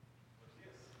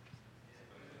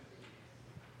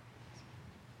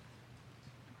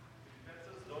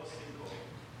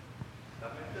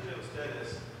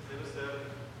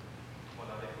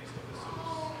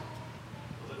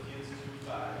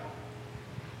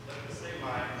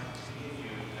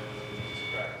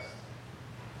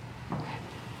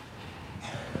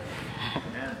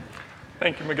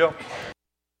Thank you, Miguel.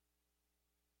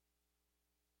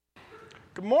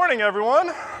 Good morning,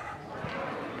 everyone.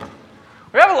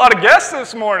 We have a lot of guests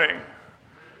this morning.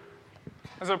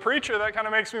 As a preacher, that kind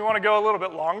of makes me want to go a little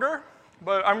bit longer,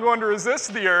 but I'm going to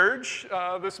resist the urge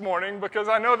this morning because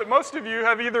I know that most of you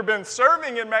have either been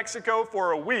serving in Mexico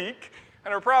for a week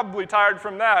and are probably tired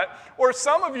from that, or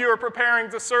some of you are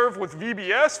preparing to serve with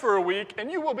VBS for a week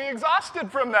and you will be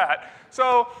exhausted from that.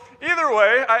 So either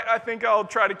way, I think I'll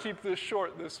try to keep this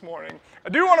short this morning. I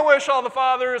do want to wish all the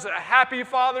fathers a happy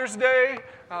Father's Day.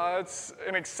 It's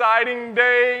an exciting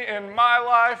day in my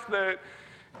life that,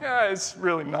 it's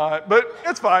really not, but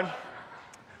it's fine.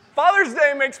 Father's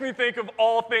Day makes me think of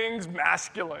all things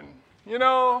masculine. You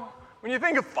know, when you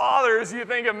think of fathers, you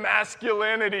think of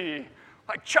masculinity,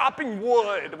 like chopping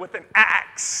wood with an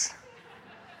axe,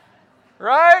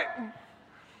 right?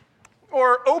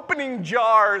 Or opening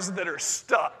jars that are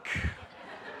stuck.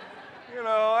 You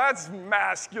know, that's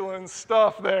masculine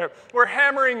stuff there. Or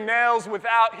hammering nails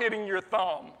without hitting your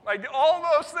thumb. Like, all of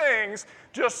those things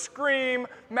just scream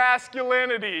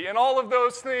masculinity. And all of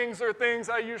those things are things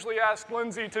I usually ask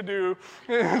Lindsay to do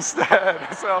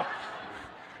instead. So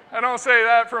I don't say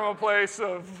that from a place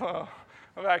of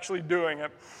actually doing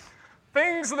it.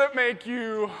 Things that make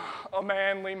you a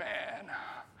manly man.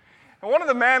 And one of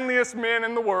the manliest men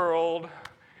in the world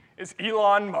is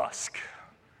Elon Musk,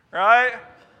 right?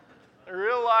 The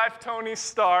real-life Tony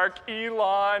Stark,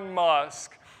 Elon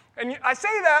Musk. And I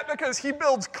say that because he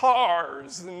builds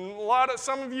cars, and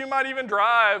some of you might even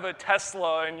drive a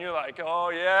Tesla, and you're like,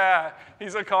 oh yeah,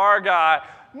 he's a car guy.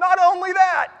 Not only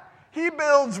that, he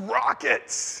builds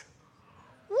rockets.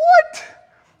 What?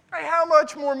 Like, how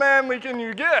much more manly can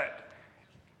you get?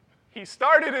 He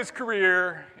started his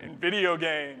career in video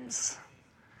games.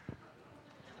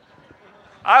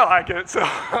 I like it, so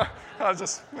I was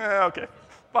just, okay,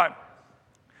 fine.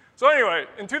 So anyway,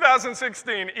 in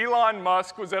 2016, Elon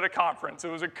Musk was at a conference.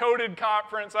 It was a coded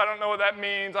conference. I don't know what that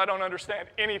means. I don't understand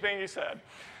anything he said.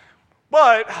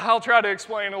 But I'll try to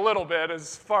explain a little bit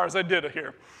as far as I did it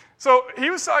here. So he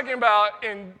was talking about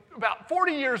about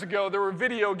 40 years ago, there were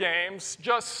video games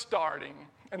just starting.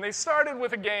 And they started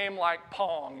with a game like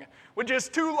Pong, with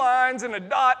just 2 lines and a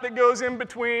dot that goes in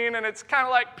between, and it's kind of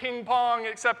like ping pong,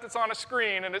 except it's on a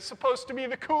screen, and it's supposed to be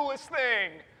the coolest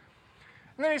thing.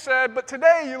 And then he said, but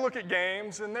today you look at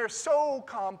games, and they're so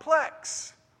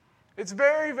complex. It's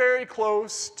very, very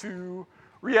close to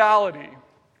reality.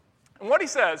 And what he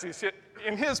says,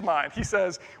 in his mind, he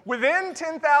says, within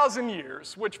 10,000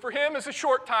 years, which for him is a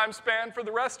short time span, for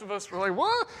the rest of us, we're like,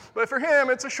 what? But for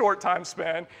him, it's a short time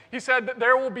span. He said that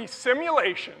there will be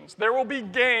simulations, there will be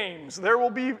games, there will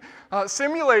be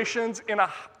simulations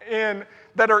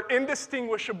that are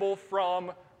indistinguishable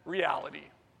from reality.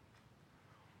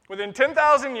 Within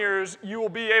 10,000 years, you will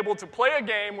be able to play a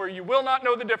game where you will not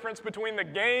know the difference between the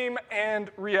game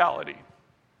and reality.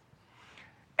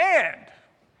 And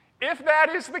if that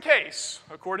is the case,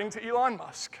 according to Elon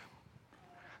Musk,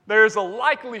 there's a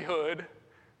likelihood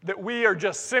that we are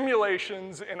just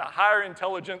simulations in a higher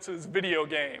intelligence's video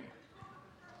game.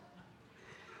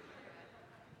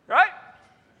 Right?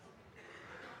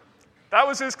 That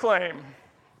was his claim.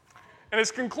 And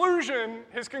his conclusion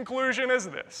is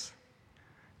this.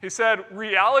 He said,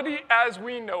 reality as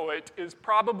we know it is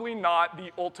probably not the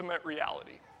ultimate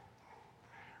reality.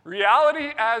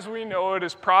 Reality as we know it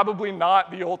is probably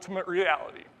not the ultimate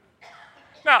reality.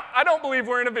 Now, I don't believe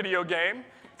we're in a video game.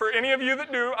 For any of you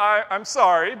that do, I'm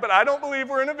sorry, but I don't believe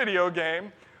we're in a video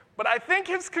game. But I think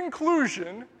his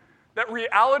conclusion that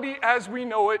reality as we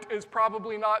know it is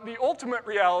probably not the ultimate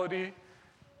reality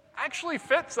actually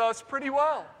fits us pretty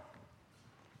well.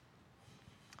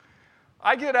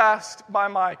 I get asked by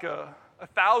Micah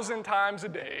 1,000 times a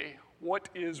day, what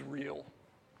is real?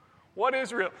 What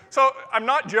is real? So I'm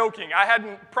not joking. I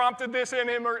hadn't prompted this in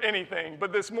him or anything,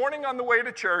 but this morning on the way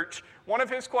to church, one of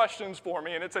his questions for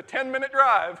me, and it's a 10-minute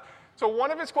drive, so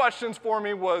one of his questions for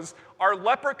me was, are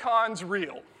leprechauns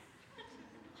real?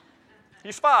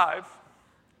 He's 5,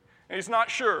 and he's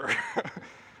not sure.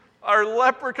 Are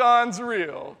leprechauns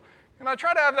real? And I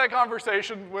try to have that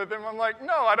conversation with him. I'm like,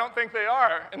 no, I don't think they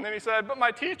are. And then he said, but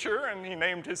my teacher, and he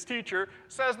named his teacher,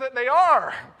 says that they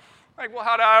are. Like, well,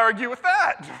 how do I argue with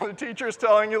that? The teacher's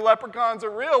telling you leprechauns are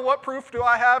real. What proof do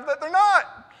I have that they're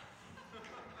not?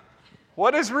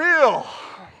 What is real?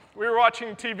 We were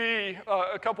watching TV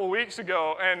a couple weeks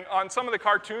ago, and on some of the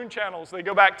cartoon channels, they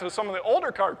go back to some of the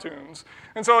older cartoons.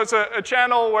 And so it's a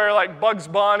channel where, like, Bugs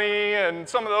Bunny and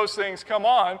some of those things come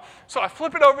on. So I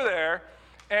flip it over there,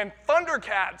 and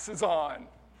Thundercats is on,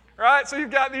 right? So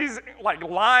you've got these like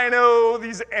lino,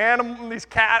 these animal, these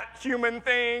cat human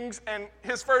things, and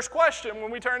his first question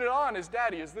when we turn it on is,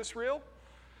 Daddy, is this real?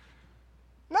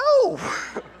 No,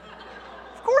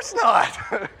 of course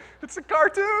not. It's a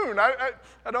cartoon.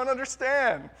 I don't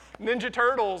understand. Ninja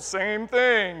Turtles, same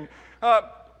thing.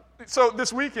 So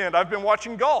this weekend, I've been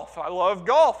watching golf. I love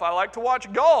golf. I like to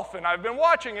watch golf, and I've been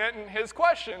watching it, and his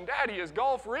question, Daddy, is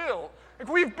golf real? Like,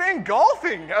 we've been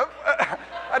golfing.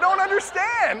 I don't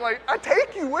understand. Like, I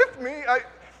take you with me.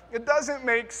 It doesn't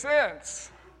make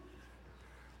sense.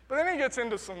 But then he gets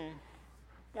into some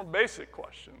more basic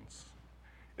questions.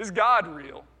 Is God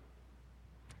real?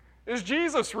 Is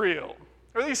Jesus real?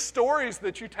 Are these stories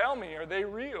that you tell me, are they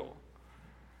real?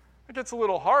 It gets a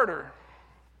little harder.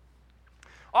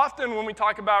 Often when we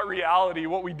talk about reality,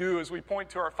 what we do is we point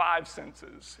to our five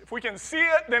senses. If we can see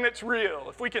it, then it's real.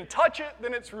 If we can touch it,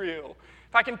 then it's real.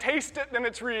 If I can taste it, then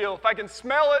it's real. If I can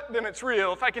smell it, then it's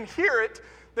real. If I can hear it,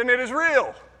 then it is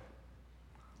real.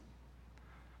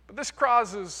 But this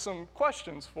causes some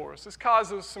questions for us. This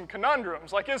causes some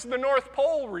conundrums, like, is the North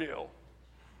Pole real?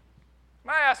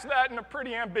 And I ask that in a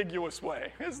pretty ambiguous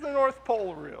way. Is the North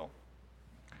Pole real?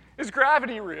 Is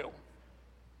gravity real?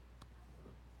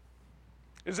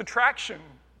 Is attraction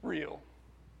real?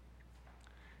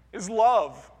 Is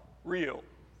love real?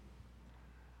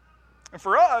 And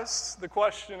for us, the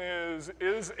question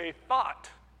is a thought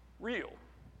real?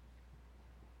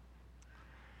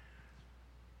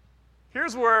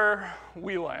 Here's where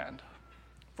we land.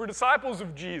 For disciples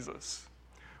of Jesus,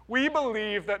 we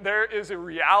believe that there is a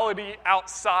reality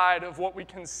outside of what we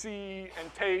can see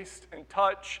and taste and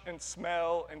touch and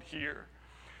smell and hear.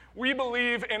 We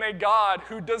believe in a God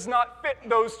who does not fit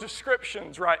those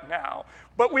descriptions right now,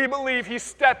 but we believe he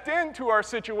stepped into our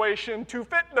situation to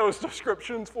fit those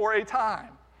descriptions for a time.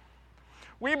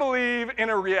 We believe in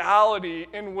a reality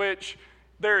in which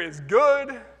there is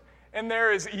good and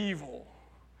there is evil.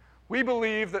 We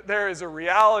believe that there is a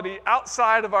reality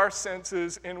outside of our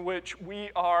senses in which we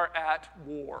are at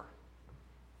war.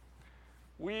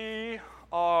 We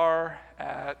are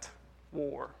at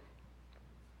war.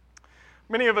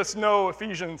 Many of us know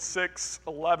Ephesians 6,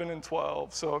 11, and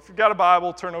 12. So if you've got a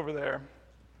Bible, turn over there.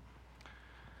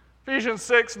 Ephesians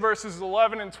 6, verses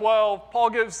 11 and 12, Paul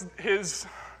gives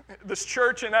this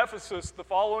church in Ephesus the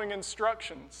following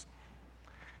instructions.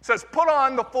 He says, put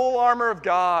on the full armor of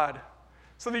God,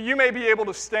 so that you may be able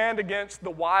to stand against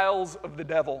the wiles of the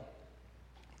devil.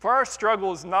 For our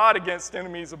struggle is not against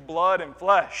enemies of blood and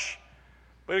flesh,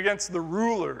 but against the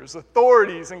rulers,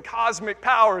 authorities, and cosmic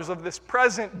powers of this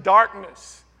present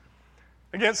darkness,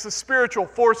 against the spiritual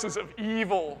forces of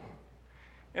evil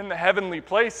in the heavenly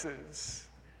places.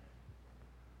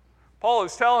 Paul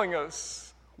is telling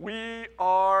us we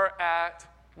are at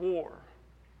war.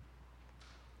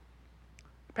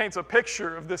 He paints a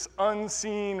picture of this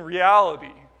unseen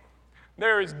reality.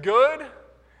 There is good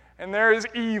and there is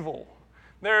evil.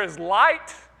 There is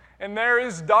light and there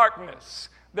is darkness.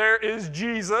 There is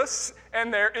Jesus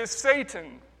and there is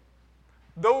Satan.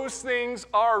 Those things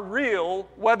are real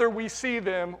whether we see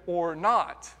them or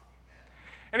not.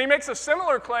 And he makes a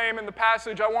similar claim in the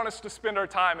passage I want us to spend our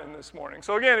time in this morning.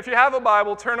 So again, if you have a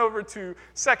Bible, turn over to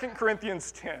 2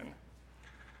 Corinthians 10.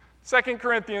 2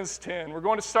 Corinthians 10. We're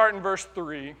going to start in verse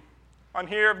 3. On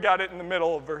here, I've got it in the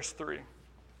middle of verse 3.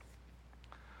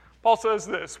 Paul says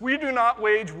this, we do not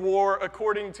wage war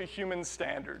according to human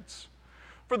standards.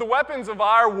 For the weapons of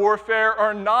our warfare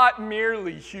are not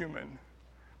merely human,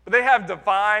 but they have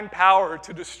divine power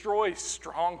to destroy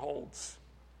strongholds.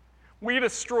 We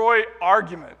destroy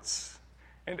arguments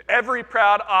and every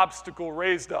proud obstacle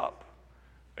raised up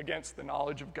against the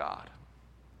knowledge of God.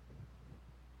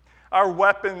 Our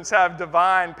weapons have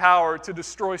divine power to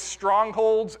destroy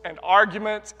strongholds and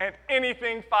arguments and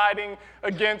anything fighting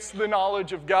against the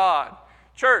knowledge of God.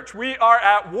 Church, we are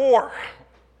at war,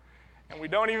 and we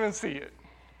don't even see it.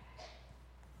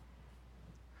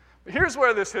 But here's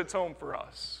where this hits home for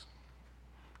us.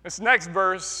 This next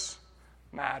verse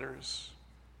matters.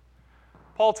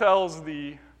 Paul tells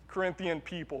the Corinthian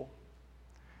people,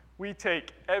 we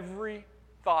take every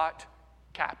thought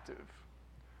captive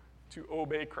to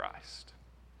obey Christ.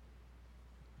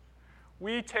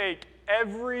 We take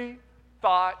every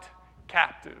thought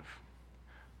captive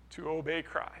to obey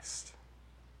Christ.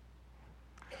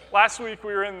 Last week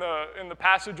we were in the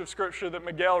passage of Scripture that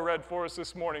Miguel read for us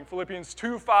this morning, Philippians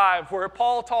 2:5, where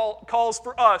Paul calls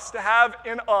for us to have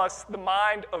in us the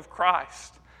mind of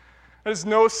Christ. That is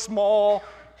no small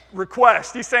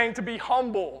request. He's saying to be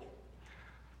humble,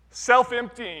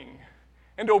 self-emptying,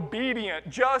 and obedient,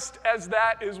 just as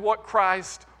that is what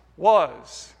Christ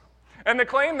was. And the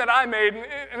claim that I made,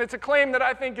 and it's a claim that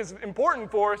I think is important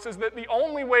for us, is that the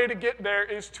only way to get there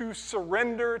is to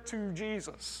surrender to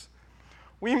Jesus.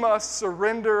 We must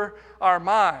surrender our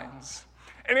minds.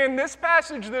 And in this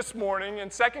passage this morning, in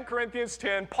 2 Corinthians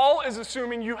 10, Paul is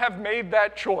assuming you have made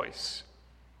that choice.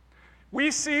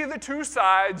 We see the two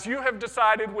sides. You have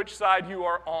decided which side you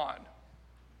are on.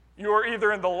 You are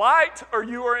either in the light or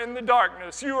you are in the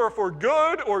darkness. You are for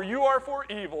good or you are for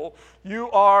evil.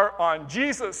 You are on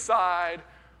Jesus' side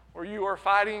or you are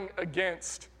fighting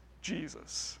against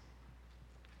Jesus.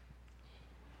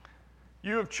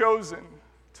 You have chosen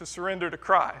to surrender to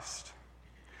Christ.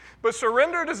 But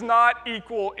surrender does not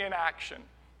equal inaction.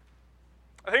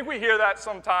 I think we hear that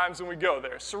sometimes when we go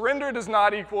there. Surrender does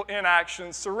not equal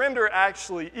inaction. Surrender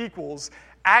actually equals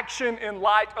action in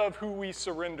light of who we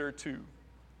surrender to.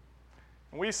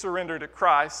 And we surrender to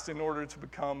Christ in order to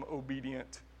become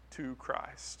obedient to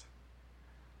Christ.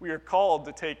 We are called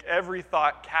to take every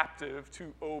thought captive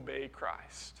to obey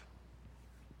Christ.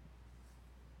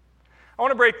 I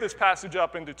want to break this passage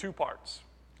up into two parts.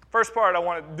 First part I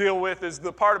want to deal with is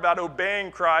the part about obeying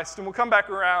Christ, and we'll come back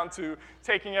around to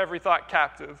taking every thought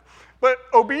captive. But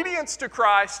obedience to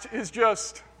Christ is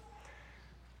just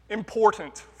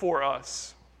important for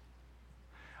us.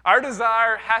 Our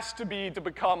desire has to be to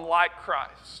become like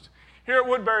Christ. Here at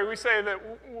Woodbury, we say that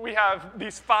we have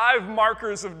these 5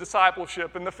 markers of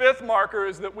discipleship, and the 5th marker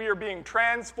is that we are being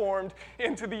transformed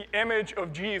into the image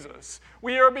of Jesus.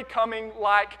 We are becoming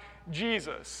like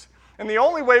Jesus. And the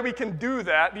only way we can do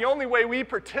that, the only way we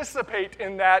participate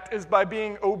in that is by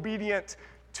being obedient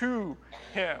to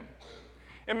Him.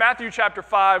 In Matthew chapter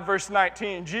 5, verse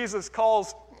 19, Jesus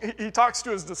he talks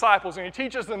to His disciples and He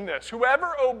teaches them this: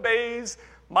 whoever obeys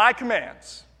my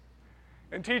commands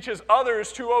and teaches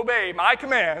others to obey my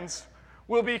commands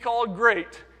will be called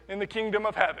great in the kingdom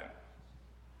of heaven.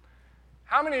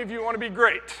 How many of you want to be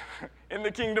great in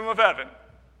the kingdom of heaven?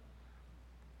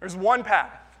 There's one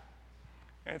path,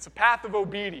 and it's a path of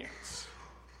obedience.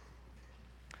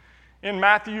 In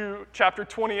Matthew chapter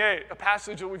 28, a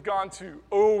passage that we've gone to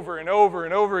over and over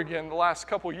and over again the last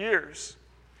couple years,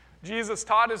 Jesus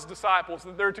taught His disciples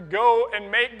that they're to go and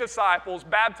make disciples,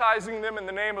 baptizing them in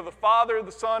the name of the Father,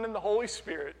 the Son, and the Holy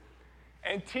Spirit,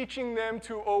 and teaching them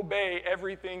to obey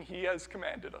everything He has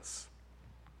commanded us.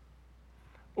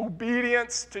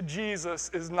 Obedience to Jesus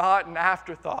is not an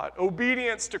afterthought.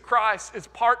 Obedience to Christ is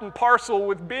part and parcel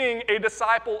with being a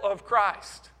disciple of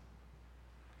Christ.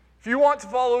 If you want to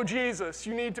follow Jesus,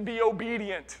 you need to be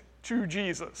obedient to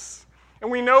Jesus. And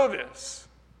we know this.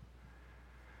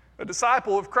 A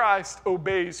disciple of Christ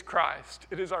obeys Christ.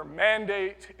 It is our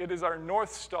mandate. It is our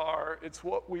North Star. It's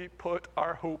what we put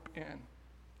our hope in.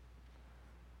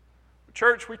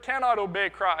 Church, we cannot obey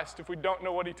Christ if we don't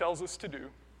know what He tells us to do.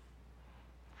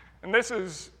 And this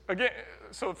is, again,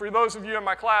 so for those of you in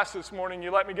my class this morning,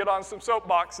 you let me get on some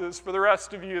soapboxes. For the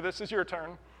rest of you, this is your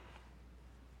turn.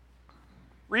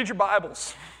 Read your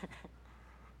Bibles.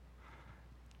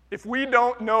 If we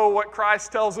don't know what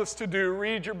Christ tells us to do,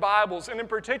 read your Bibles, and in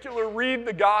particular, read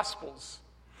the Gospels.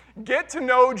 Get to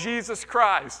know Jesus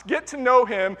Christ. Get to know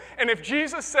Him, and if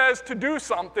Jesus says to do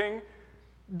something,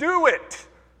 do it.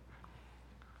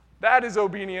 That is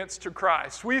obedience to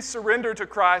Christ. We surrender to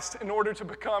Christ in order to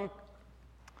become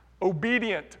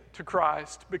obedient to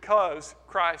Christ because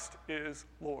Christ is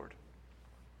Lord.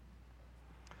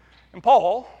 And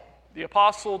Paul, the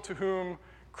apostle to whom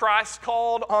Christ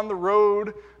called on the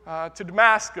road to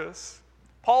Damascus,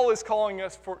 Paul is calling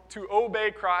us to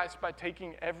obey Christ by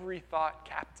taking every thought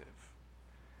captive.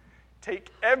 Take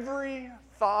every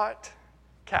thought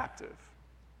captive.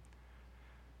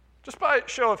 Just by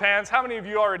show of hands, how many of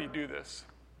you already do this?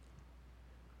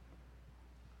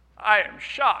 I am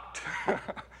shocked.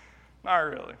 Not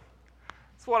really.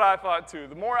 That's what I thought too.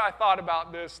 The more I thought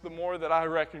about this, the more that I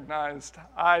recognized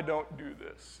I don't do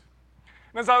this.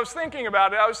 And as I was thinking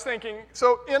about it, I was thinking,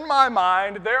 so in my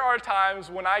mind, there are times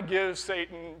when I give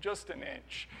Satan just an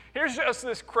inch. Here's just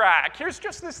this crack. Here's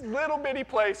just this little bitty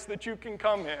place that you can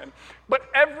come in. But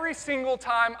every single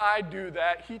time I do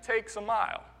that, he takes a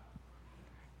mile.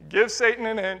 Give Satan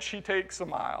an inch, he takes a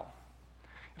mile.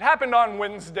 It happened on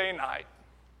Wednesday night.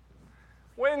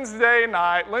 Wednesday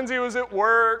night, Lindsay was at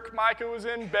work, Micah was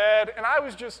in bed, and I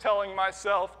was just telling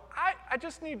myself, I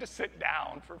just need to sit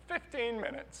down for 15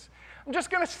 minutes. I'm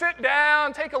just going to sit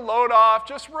down, take a load off,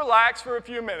 just relax for a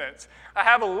few minutes. I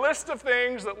have a list of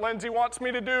things that Lindsay wants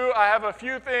me to do. I have a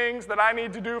few things that I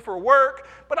need to do for work,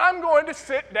 but I'm going to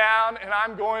sit down and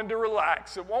I'm going to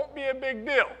relax. It won't be a big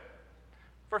deal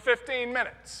for 15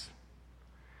 minutes.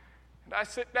 And I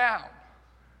sit down,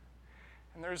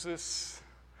 and there's this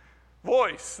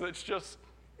voice that's just,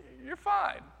 you're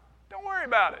fine. Don't worry worry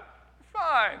about it.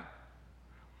 Fine.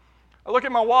 I look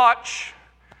at my watch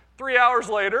 3 hours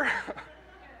later,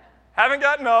 haven't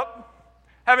gotten up,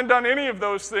 haven't done any of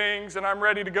those things, and I'm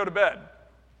ready to go to bed.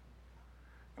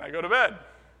 And I go to bed.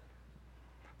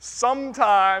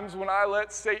 Sometimes when I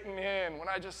let Satan in, when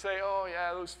I just say, oh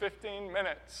yeah, those 15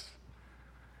 minutes,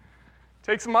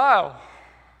 takes a mile.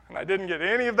 And I didn't get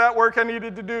any of that work I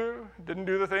needed to do, didn't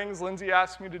do the things Lindsay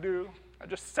asked me to do. I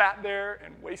just sat there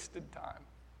and wasted time.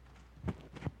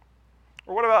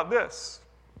 Or what about this?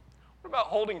 What about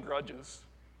holding grudges?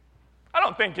 I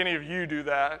don't think any of you do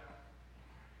that.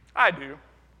 I do.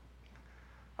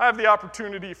 I have the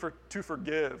opportunity to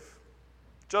forgive,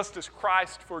 just as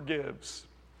Christ forgives.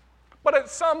 But at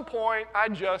some point, I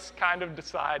just kind of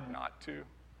decide not to.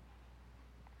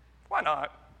 Why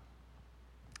not?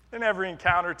 Then every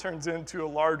encounter turns into a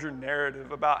larger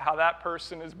narrative about how that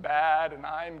person is bad and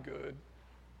I'm good.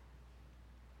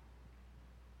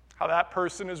 How that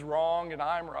person is wrong and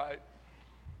I'm right.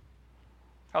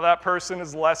 How that person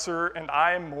is lesser and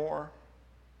I am more.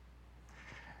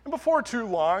 And before too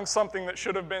long, something that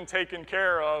should have been taken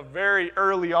care of very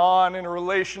early on in a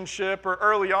relationship or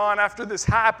early on after this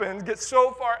happens gets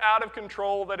so far out of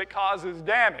control that it causes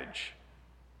damage.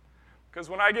 Because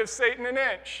when I give Satan an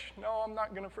inch, no, I'm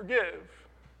not going to forgive.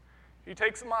 He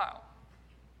takes a mile.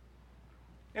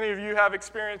 Any of you have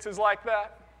experiences like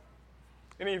that?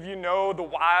 Any of you know the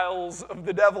wiles of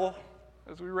the devil,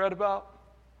 as we read about?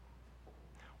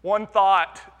 One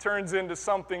thought turns into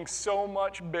something so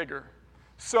much bigger,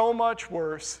 so much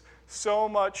worse, so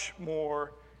much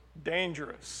more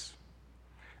dangerous.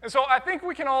 And so I think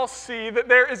we can all see that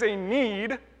there is a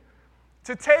need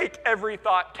to take every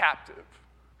thought captive.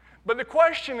 But the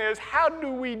question is, how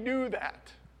do we do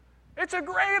that? It's a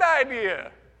great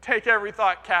idea, take every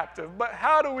thought captive, but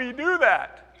how do we do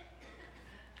that?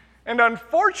 And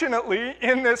unfortunately,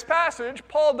 in this passage,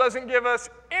 Paul doesn't give us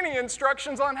any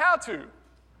instructions on how to.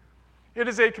 It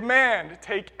is a command,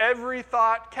 take every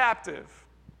thought captive,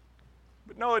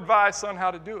 but no advice on how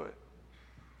to do it.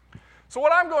 So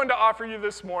what I'm going to offer you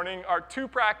this morning are two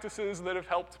practices that have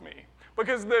helped me,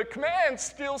 because the command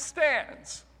still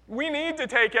stands. We need to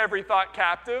take every thought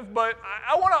captive, but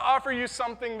I want to offer you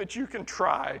something that you can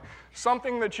try,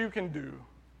 something that you can do.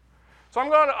 So I'm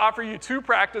going to offer you two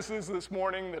practices this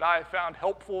morning that I have found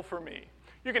helpful for me.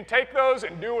 You can take those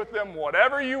and do with them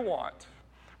whatever you want,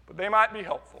 but they might be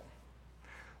helpful.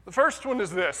 The first one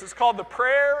is this. It's called the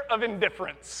prayer of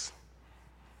indifference.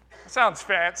 It sounds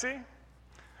fancy.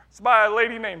 It's by a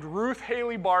lady named Ruth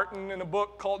Haley Barton in a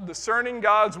book called Discerning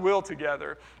God's Will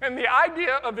Together. And the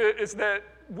idea of it is that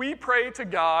we pray to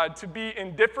God to be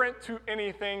indifferent to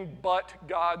anything but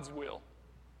God's will.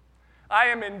 I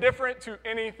am indifferent to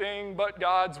anything but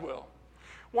God's will.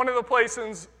 One of the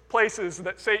places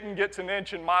that Satan gets an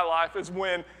inch in my life is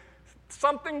when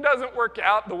something doesn't work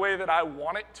out the way that I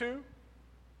want it to,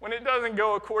 when it doesn't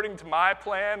go according to my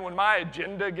plan, when my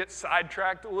agenda gets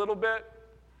sidetracked a little bit.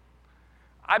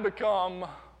 I become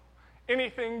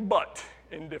anything but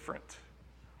indifferent.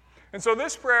 And so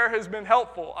this prayer has been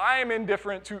helpful. I am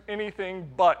indifferent to anything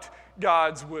but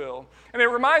God's will. And it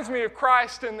reminds me of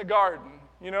Christ in the garden.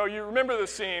 You know, you remember the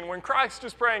scene when Christ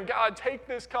is praying, God, take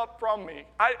this cup from me.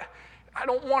 I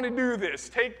don't want to do this.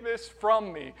 Take this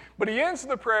from me. But he ends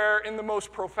the prayer in the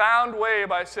most profound way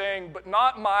by saying, but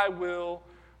not my will,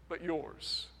 but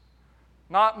yours.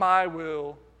 Not my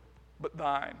will, but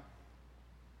thine.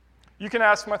 You can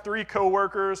ask my 3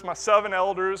 coworkers, my 7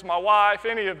 elders, my wife,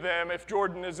 any of them, if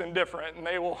Jordan is indifferent, and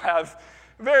they will have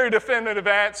a very definitive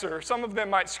answer. Some of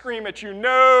them might scream at you,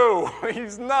 no,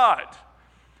 he's not.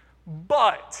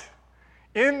 But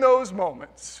in those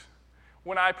moments,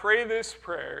 when I pray this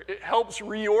prayer, it helps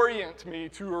reorient me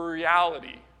to a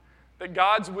reality that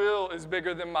God's will is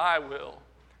bigger than my will.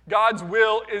 God's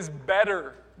will is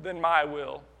better than my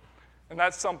will. And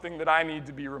that's something that I need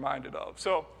to be reminded of.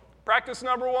 So, practice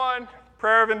number 1,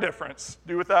 prayer of indifference.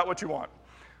 Do with that what you want.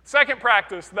 Second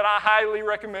practice that I highly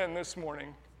recommend this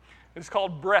morning is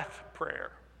called breath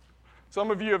prayer. Some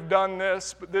of you have done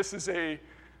this, but this is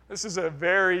a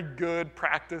very good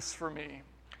practice for me.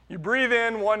 You breathe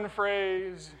in one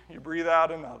phrase, you breathe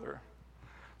out another.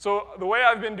 So the way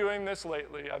I've been doing this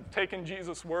lately, I've taken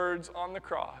Jesus' words on the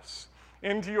cross.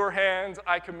 Into your hands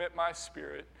I commit my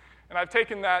spirit. And I've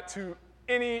taken that to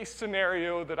any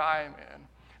scenario that I am in.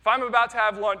 If I'm about to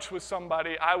have lunch with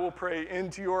somebody, I will pray,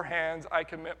 into your hands I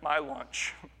commit my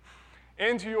lunch.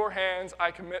 Into your hands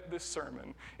I commit this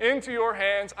sermon. Into your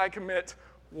hands I commit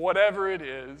whatever it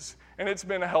is. And it's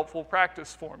been a helpful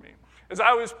practice for me. As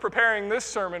I was preparing this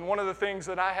sermon, one of the things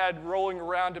that I had rolling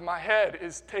around in my head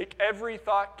is take every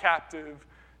thought captive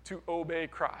to obey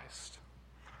Christ.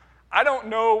 I don't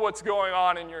know what's going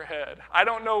on in your head. I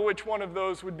don't know which one of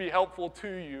those would be helpful to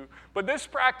you. But this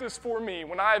practice for me,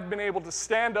 when I've been able to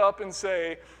stand up and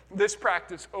say this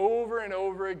practice over and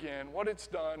over again, what it's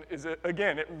done is, it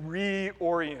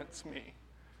reorients me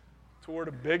toward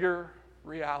a bigger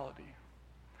reality.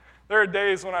 There are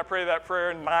days when I pray that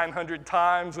prayer 900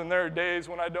 times, and there are days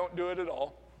when I don't do it at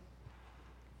all.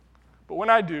 But when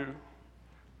I do,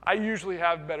 I usually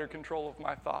have better control of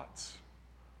my thoughts,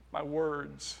 my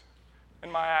words,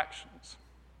 and my actions.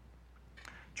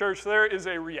 Church, there is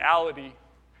a reality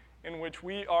in which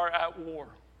we are at war.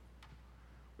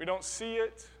 We don't see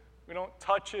it, we don't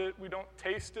touch it, we don't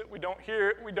taste it, we don't hear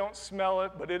it, we don't smell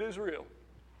it, but it is real.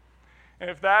 And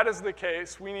if that is the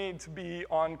case, we need to be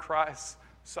on Christ's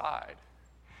side.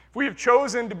 If we have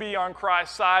chosen to be on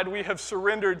Christ's side, we have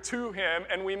surrendered to him,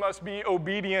 and we must be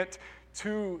obedient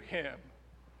to him.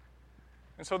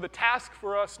 And so the task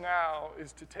for us now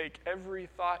is to take every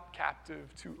thought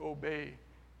captive to obey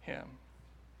him.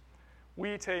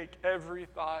 We take every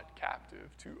thought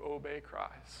captive to obey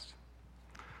Christ.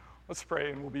 Let's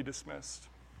pray and we'll be dismissed.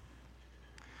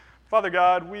 Father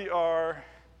God, we are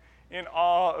in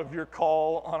awe of your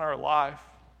call on our life.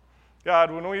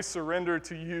 God, when we surrender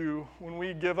to you, when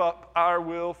we give up our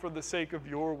will for the sake of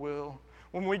your will,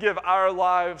 when we give our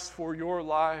lives for your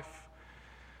life,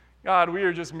 God, we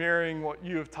are just mirroring what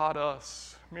you have taught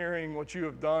us, mirroring what you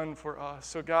have done for us.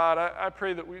 So God, I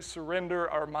pray that we surrender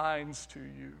our minds to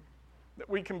you, that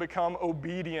we can become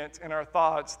obedient in our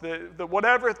thoughts, that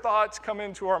whatever thoughts come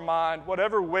into our mind,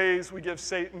 whatever ways we give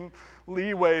Satan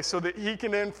leeway so that he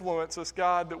can influence us,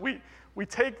 God, that we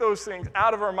take those things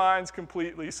out of our minds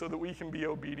completely so that we can be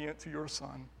obedient to your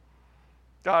Son.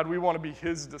 God, we want to be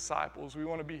his disciples. We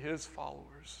want to be his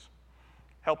followers.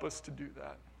 Help us to do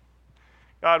that.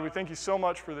 God, we thank you so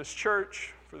much for this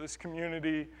church, for this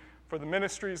community, for the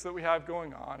ministries that we have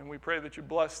going on, and we pray that you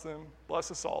bless them, bless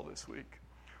us all this week.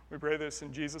 We pray this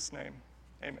in Jesus' name.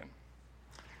 Amen.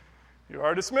 You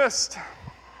are dismissed.